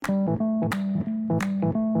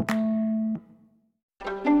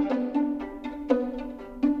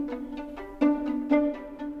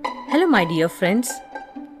my dear friends.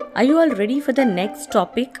 Are you all ready for the next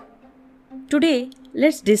topic? Today,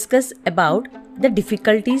 let's discuss about the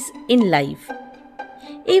difficulties in life.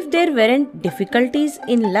 If there weren't difficulties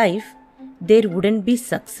in life, there wouldn't be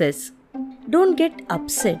success. Don't get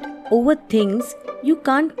upset over things you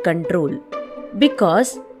can't control,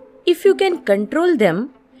 because if you can control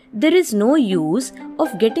them, there is no use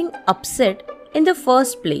of getting upset in the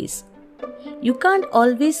first place. You can't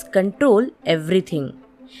always control everything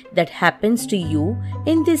that happens to you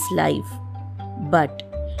in this life, but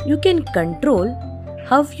you can control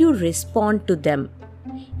how you respond to them.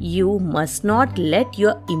 You must not let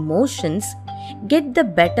your emotions get the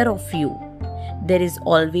better of you. There is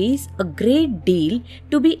always a great deal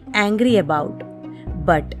to be angry about,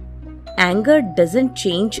 but anger doesn't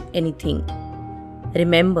change anything.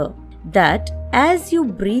 Remember that as you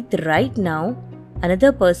breathe right now,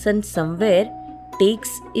 another person somewhere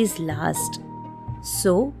takes his last.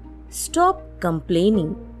 So, stop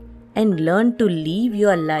complaining and learn to live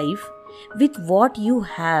your life with what you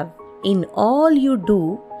have. In all you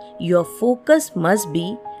do, your focus must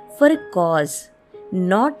be for a cause,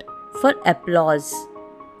 not for applause.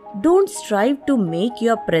 Don't strive to make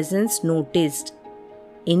your presence noticed.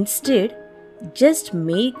 Instead, just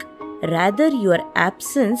make rather your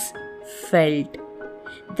absence felt.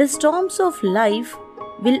 The storms of life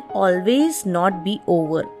will always not be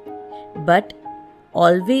over, but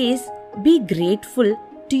always be grateful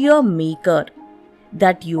to your Maker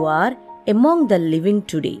that you are among the living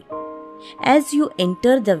today. As you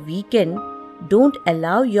enter the weekend, don't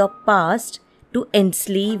allow your past to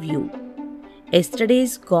enslave you. Yesterday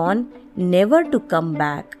is gone, never to come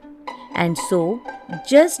back, and so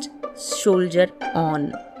just soldier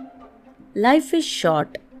on. Life is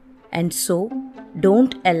short, and so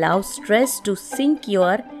don't allow stress to sink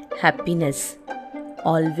your happiness.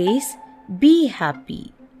 Always be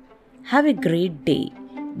happy. Have a great day.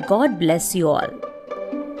 God bless you all.